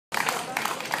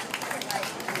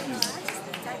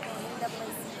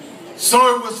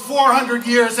So it was 400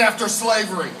 years after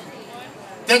slavery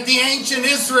that the ancient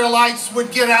Israelites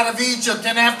would get out of Egypt,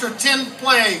 and after 10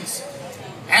 plagues,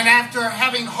 and after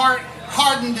having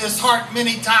hardened his heart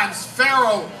many times,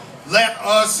 Pharaoh let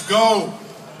us go.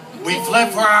 We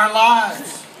fled for our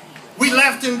lives. We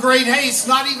left in great haste,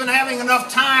 not even having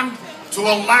enough time to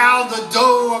allow the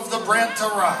dough of the bread to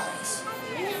rise.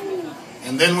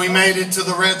 And then we made it to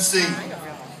the Red Sea.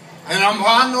 And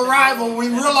upon arrival, we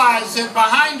realized that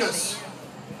behind us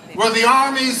were the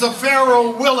armies of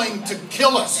Pharaoh willing to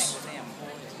kill us.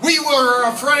 We were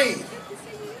afraid.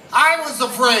 I was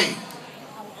afraid.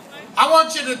 I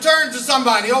want you to turn to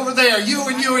somebody over there, you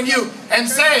and you and you, and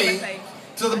say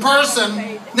to the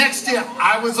person next to you,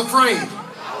 I was afraid.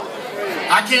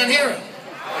 I can't hear it.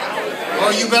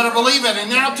 Well, you better believe it. And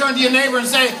now turn to your neighbor and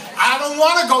say, I don't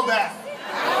want to go back.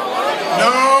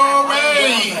 No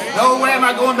way. No way am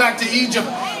I going back to Egypt.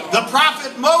 The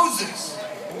prophet Moses,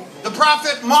 the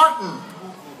prophet Martin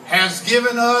has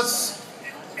given us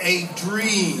a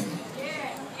dream.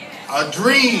 A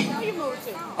dream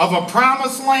of a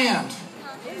promised land.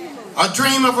 A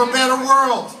dream of a better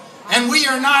world. And we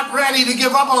are not ready to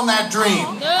give up on that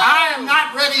dream. No. I am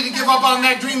not ready to give up on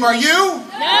that dream. Are you?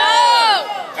 No.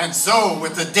 And so,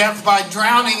 with the death by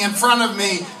drowning in front of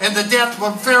me and the death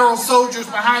of Pharaoh's soldiers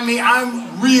behind me,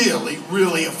 I'm really,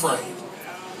 really afraid.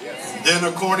 Then,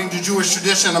 according to Jewish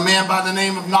tradition, a man by the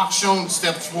name of Nachshon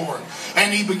steps forward,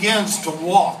 and he begins to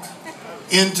walk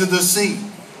into the sea.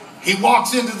 He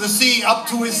walks into the sea up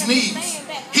to his knees.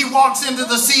 He walks into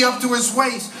the sea up to his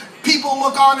waist. People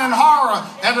look on in horror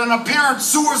at an apparent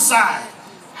suicide.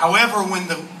 However, when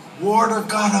the water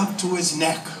got up to his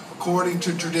neck, according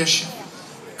to tradition,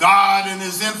 God in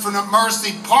his infinite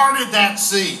mercy parted that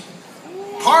sea.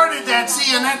 Parted that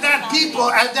sea, and at that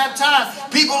time,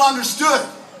 people understood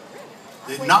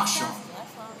that Nachshon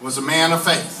was a man of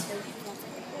faith.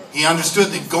 He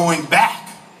understood that going back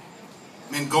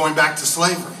meant going back to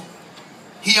slavery.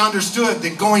 He understood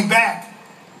that going back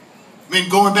meant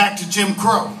going back to Jim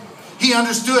Crow. He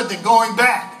understood that going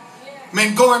back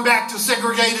meant going back to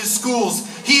segregated schools.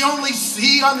 He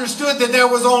understood that there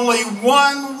was only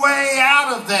one way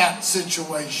out of that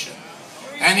situation.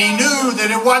 And he knew that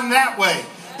it wasn't that way,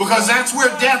 because that's where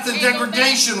death and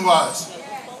degradation was.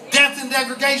 Death and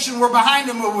degradation were behind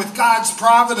him, but with God's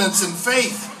providence and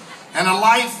faith and a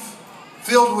life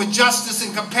filled with justice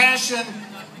and compassion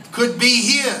could be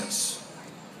his.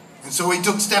 And so he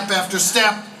took step after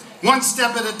step, one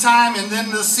step at a time, and then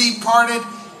the sea parted.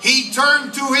 He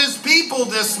turned to his people,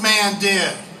 this man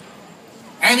did.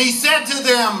 And he said to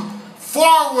them,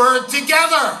 forward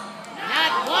together.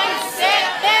 Not one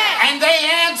step back. And they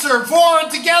answered, forward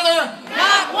together.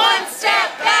 Not one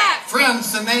step back.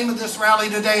 Friends, the name of this rally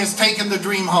today is Taking the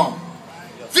Dream Home.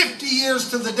 50 years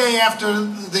to the day after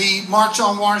the March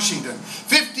on Washington.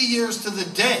 50 years to the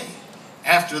day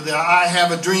after the I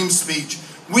Have a Dream speech.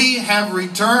 We have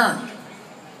returned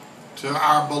to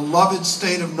our beloved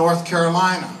state of North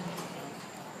Carolina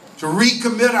to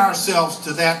recommit ourselves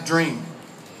to that dream.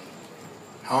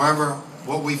 However,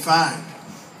 what we find,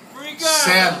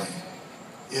 sadly,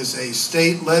 is a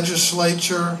state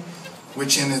legislature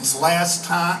which in its last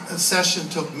session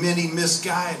took many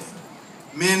misguided,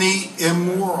 many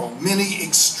immoral, many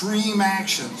extreme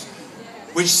actions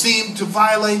which seemed to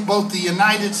violate both the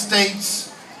United States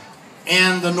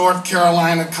and the North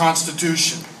Carolina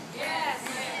Constitution.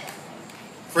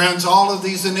 Friends, all of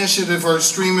these initiatives are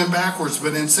extreme and backwards,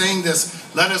 but in saying this,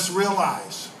 let us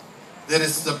realize that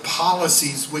it's the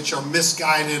policies which are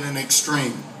misguided and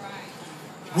extreme.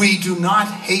 We do not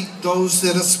hate those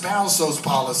that espouse those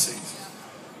policies.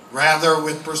 Rather,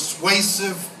 with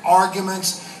persuasive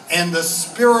arguments and the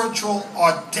spiritual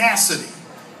audacity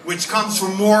which comes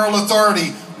from moral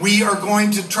authority, we are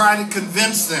going to try to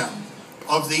convince them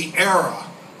of the error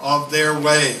of their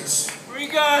ways. Free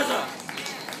Gaza!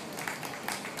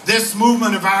 This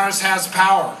movement of ours has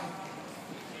power.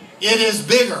 It is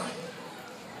bigger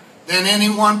than any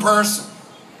one person.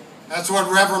 That's what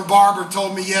Reverend Barber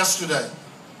told me yesterday.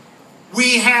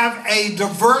 We have a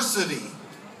diversity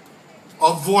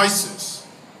of voices,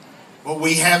 but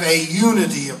we have a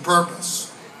unity of purpose.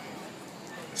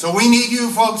 So we need you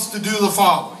folks to do the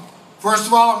following. First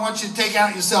of all, I want you to take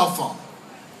out your cell phone.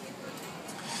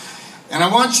 And I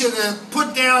want you to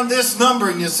put down this number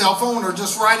in your cell phone, or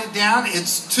just write it down.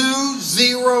 It's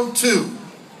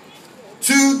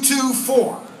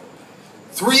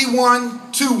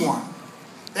 202-224-3121.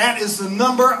 That is the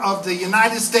number of the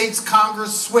United States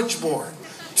Congress switchboard.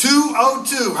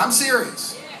 202, I'm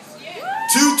serious.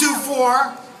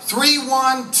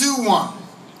 224-3121.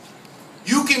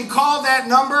 You can call that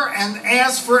number and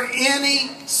ask for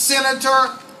any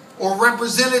senator or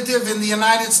representative in the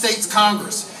United States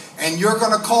Congress. And you're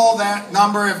going to call that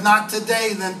number, if not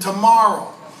today, then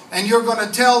tomorrow. And you're going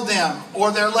to tell them,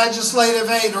 or their legislative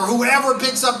aide, or whoever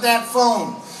picks up that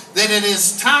phone, that it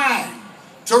is time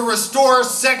to restore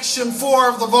Section 4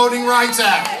 of the Voting Rights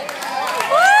Act.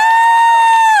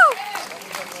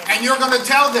 And you're going to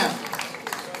tell them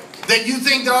that you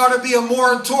think there ought to be a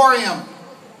moratorium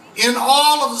in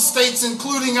all of the states,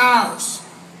 including ours,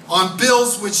 on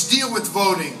bills which deal with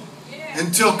voting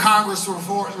until Congress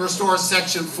restores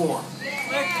Section 4.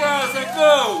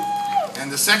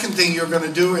 And the second thing you're going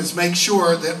to do is make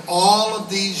sure that all of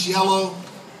these yellow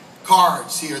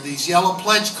cards here, these yellow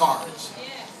pledge cards,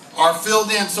 are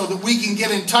filled in so that we can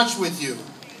get in touch with you,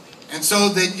 and so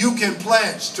that you can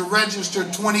pledge to register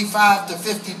 25 to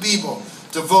 50 people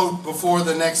to vote before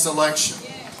the next election.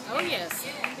 Oh, yes.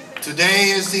 Today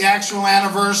is the actual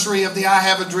anniversary of the I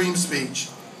Have a Dream speech.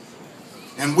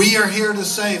 And we are here to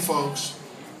say, folks,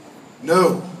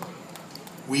 no,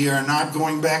 we are not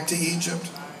going back to Egypt.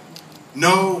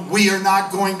 No, we are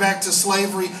not going back to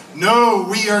slavery. No,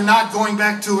 we are not going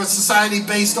back to a society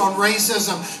based on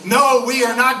racism. No, we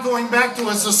are not going back to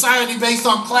a society based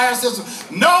on classism.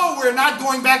 No, we're not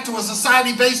going back to a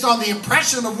society based on the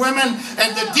oppression of women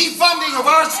and the defunding of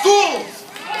our schools.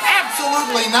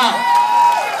 Absolutely not.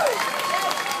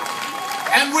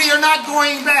 And we are not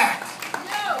going back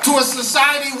to a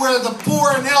society where the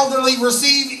poor and elderly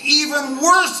receive even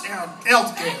worse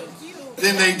health care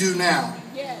than they do now.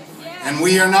 And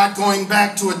we are not going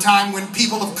back to a time when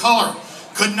people of color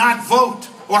could not vote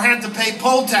or had to pay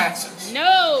poll taxes.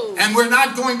 No. And we're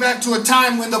not going back to a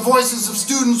time when the voices of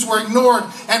students were ignored.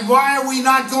 And why are we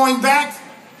not going back?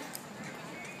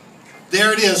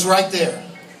 There it is right there.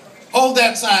 Hold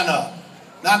that sign up.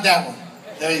 Not that one.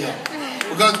 There you go.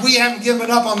 Because we haven't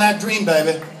given up on that dream,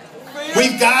 baby.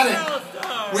 We've got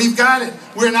it. We've got it.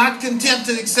 We're not content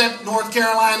to accept North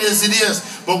Carolina as it is,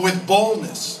 but with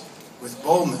boldness,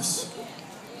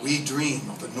 we dream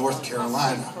of a North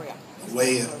Carolina the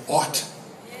way it ought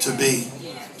to be.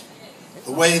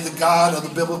 The way the God of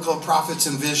the biblical prophets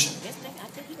envisioned.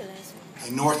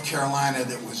 A North Carolina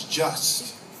that was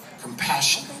just,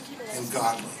 compassionate, and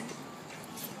godly.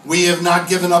 We have not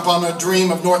given up on a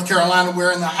dream of North Carolina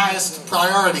wherein the highest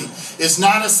priority is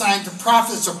not assigned to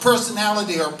profits or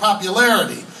personality or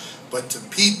popularity, but to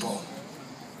people,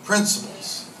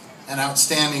 principles, and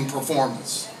outstanding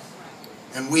performance.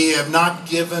 And we have not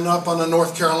given up on a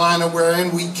North Carolina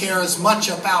wherein we care as much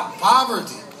about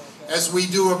poverty as we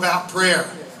do about prayer.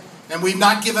 And we've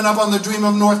not given up on the dream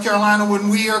of North Carolina when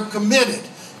we are committed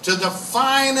to the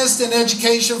finest in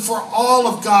education for all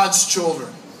of God's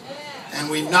children. And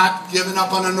we've not given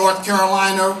up on a North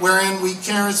Carolina wherein we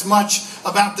care as much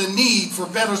about the need for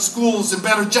better schools and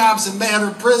better jobs and better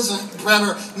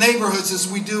neighborhoods as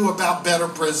we do about better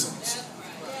prisons.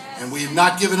 And we have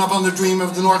not given up on the dream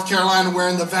of the North Carolina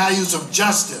wherein the values of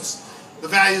justice, the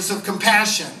values of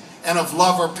compassion, and of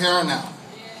love are paramount.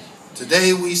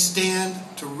 Today we stand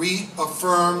to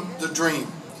reaffirm the dream.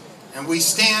 And we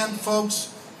stand,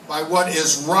 folks, by what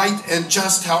is right and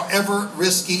just, however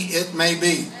risky it may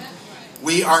be.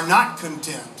 We are not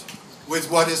content with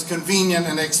what is convenient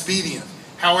and expedient,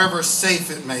 however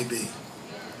safe it may be.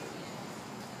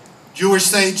 Jewish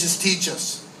sages teach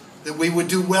us that we would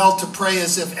do well to pray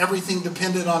as if everything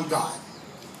depended on God,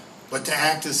 but to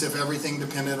act as if everything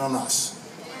depended on us.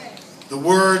 The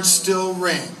words still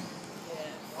ring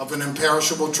of an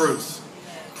imperishable truth.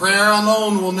 Prayer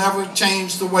alone will never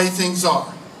change the way things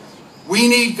are. We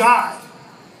need God,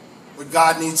 but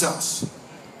God needs us.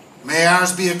 May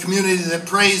ours be a community that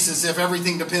prays as if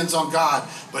everything depends on God,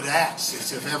 but acts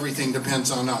as if everything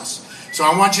depends on us. So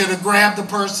I want you to grab the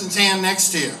person's hand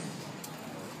next to you.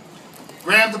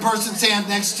 Grab the person's hand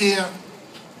next to you.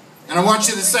 And I want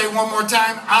you to say one more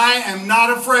time, I am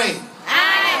not afraid.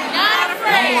 I am not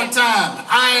afraid. One more time,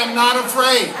 I am not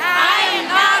afraid. I am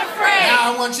not afraid.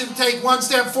 Now I want you to take one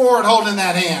step forward holding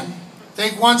that hand.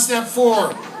 Take one step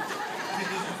forward.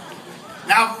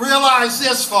 Now realize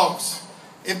this, folks.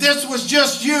 If this was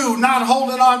just you not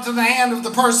holding on to the hand of the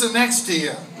person next to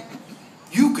you,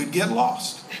 you could get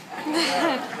lost.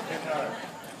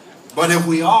 But if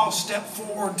we all step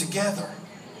forward together,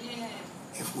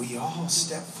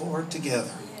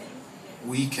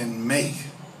 we can make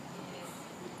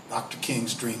Dr.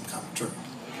 King's dream come true.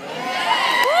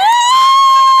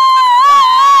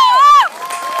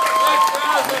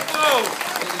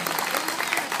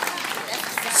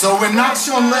 So when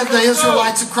Nachshon led the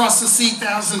Israelites across the sea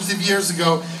thousands of years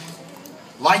ago,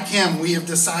 like him, we have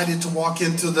decided to walk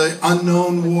into the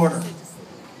unknown water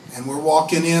And we're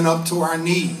walking in up to our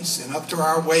knees and up to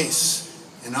our waists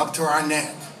and up to our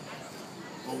neck.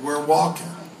 But we're walking.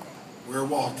 We're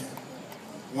walking.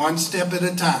 One step at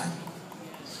a time.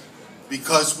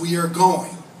 Because we are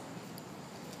going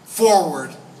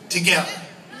forward together.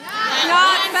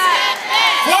 Not back.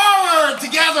 Forward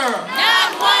together.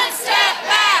 Not one step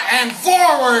back. And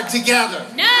forward together.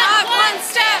 Not one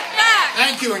step back.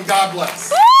 Thank you and God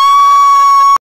bless. Woo!